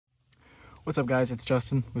What's up, guys? It's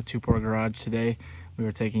Justin with Two Pour Garage. Today we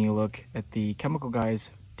are taking a look at the Chemical Guys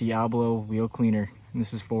Diablo Wheel Cleaner, and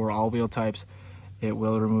this is for all wheel types. It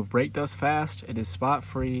will remove brake dust fast. It is spot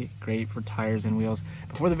free, great for tires and wheels.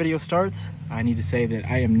 Before the video starts, I need to say that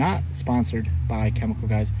I am not sponsored by Chemical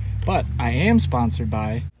Guys, but I am sponsored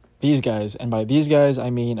by these guys, and by these guys I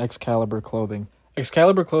mean Excalibur Clothing.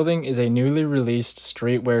 Excalibur Clothing is a newly released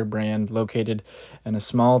streetwear brand located in a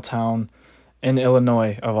small town in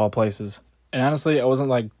Illinois, of all places. And honestly, I wasn't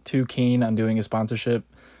like too keen on doing a sponsorship,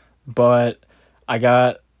 but I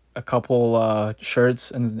got a couple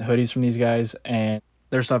shirts and hoodies from these guys, and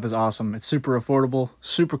their stuff is awesome. It's super affordable,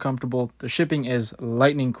 super comfortable. The shipping is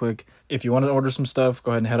lightning quick. If you want to order some stuff,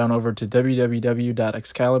 go ahead and head on over to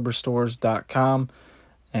www.excaliburstores.com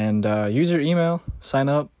and use your email, sign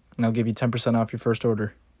up, and they'll give you 10% off your first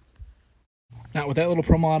order. Now, with that little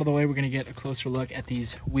promo out of the way, we're going to get a closer look at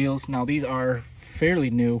these wheels. Now, these are fairly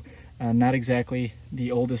new. Not exactly the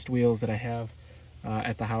oldest wheels that I have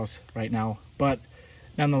at the house right now, but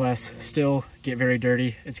nonetheless, still get very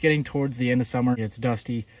dirty. It's getting towards the end of summer. It's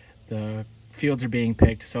dusty. The fields are being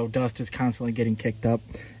picked, so dust is constantly getting kicked up,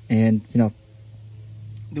 and you know,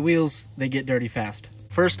 the wheels, they get dirty fast.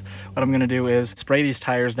 First, what I'm going to do is spray these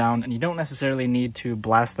tires down, and you don't necessarily need to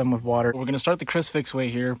blast them with water. We're going to start the Chris Fix way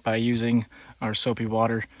here by using our soapy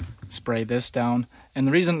water. Spray this down. And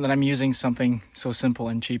the reason that I'm using something so simple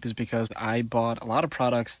and cheap is because I bought a lot of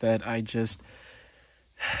products that I just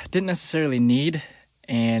didn't necessarily need,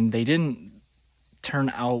 and they didn't turn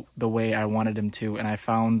out the way I wanted them to. And I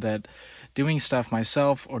found that doing stuff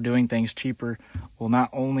myself or doing things cheaper will not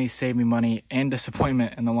only save me money and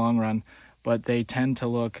disappointment in the long run, but they tend to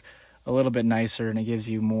look a little bit nicer, and it gives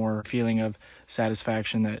you more feeling of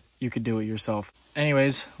satisfaction that you could do it yourself.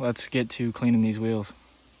 Anyways, let's get to cleaning these wheels.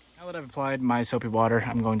 Now that I've applied my soapy water,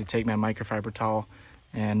 I'm going to take my microfiber towel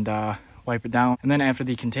and wipe it down. And then after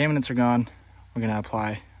the contaminants are gone, we're going to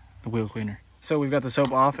apply the wheel cleaner. So we've got the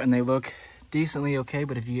soap off and they look decently okay,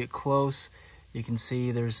 but if you get close, you can see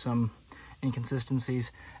there's some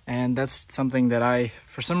inconsistencies. And that's something that I,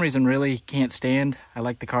 for some reason, really can't stand. I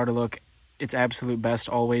like the car to look its absolute best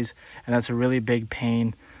always, and that's a really big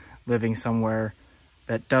pain living somewhere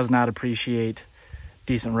that does not appreciate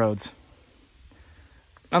decent roads.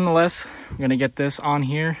 Nonetheless, I'm going to get this on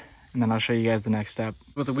here, and then I'll show you guys the next step.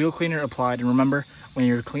 With the wheel cleaner applied, and remember, when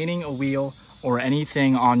you're cleaning a wheel or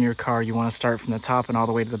anything on your car, you want to start from the top and all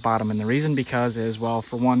the way to the bottom. And the reason because is, well,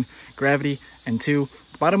 for one, gravity, and two,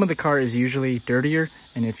 the bottom of the car is usually dirtier,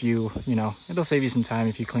 and if you know, it'll save you some time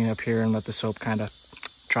if you clean up here and let the soap kind of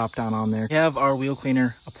drop down on there. We have our wheel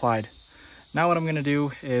cleaner applied. Now what I'm going to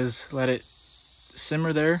do is let it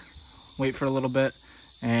simmer there, wait for a little bit,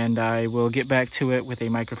 and I will get back to it with a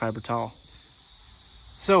microfiber towel.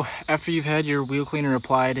 So after you've had your wheel cleaner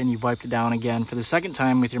applied and you've wiped it down again for the second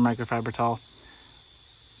time with your microfiber towel,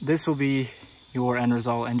 this will be your end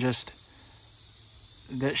result. And just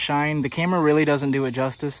that shine, the camera really doesn't do it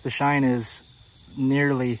justice. The shine is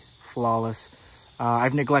nearly flawless.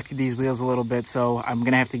 I've neglected these wheels a little bit, so I'm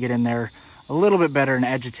going to have to get in there a little bit better and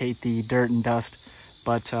agitate the dirt and dust,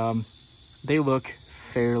 but they look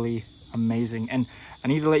fairly amazing. And I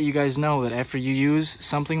need to let you guys know that after you use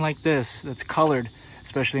something like this that's colored,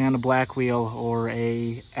 especially on a black wheel or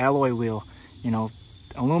a alloy wheel, you know,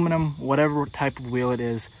 aluminum, whatever type of wheel it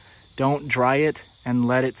is, don't dry it and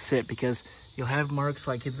let it sit, because you'll have marks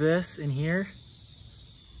like this in here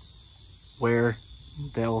where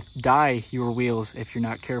they'll dye your wheels if you're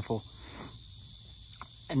not careful.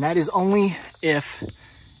 And that is only if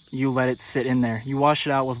you let it sit in there. You wash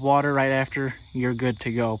it out with water right after, you're good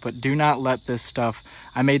to go. But do not let this stuff.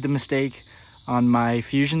 I made the mistake on my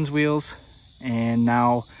Fusions wheels, and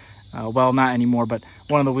now, well, not anymore, but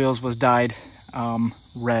one of the wheels was dyed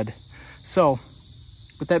red. So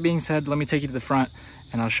with that being said, let me take you to the front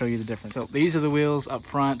and I'll show you the difference. So these are the wheels up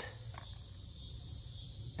front,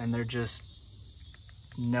 and they're just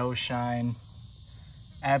no shine,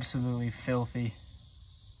 absolutely filthy.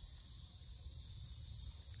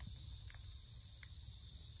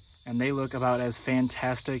 And they look about as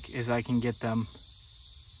fantastic as I can get them.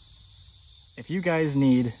 If you guys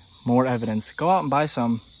need more evidence, go out and buy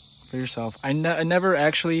some for yourself. I never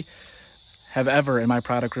actually have ever in my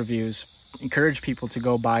product reviews encouraged people to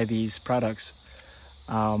go buy these products,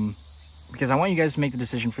 because I want you guys to make the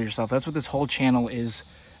decision for yourself. That's what this whole channel is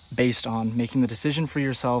based on, making the decision for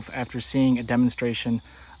yourself after seeing a demonstration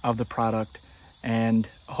of the product, and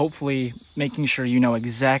hopefully making sure you know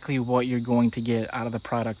exactly what you're going to get out of the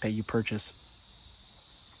product that you purchase.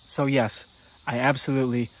 So yes, I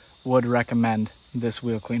absolutely would recommend this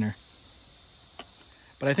wheel cleaner.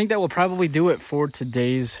 But I think that will probably do it for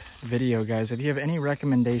today's video, guys. If you have any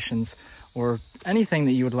recommendations or anything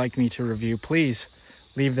that you would like me to review,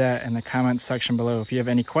 please leave that in the comments section below. If you have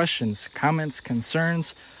any questions, comments,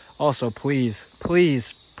 concerns, also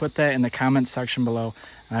please put that in the comments section below,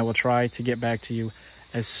 and I will try to get back to you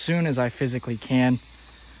as soon as I physically can.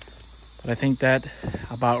 But I think that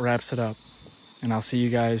about wraps it up, and I'll see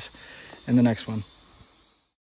you guys in the next one.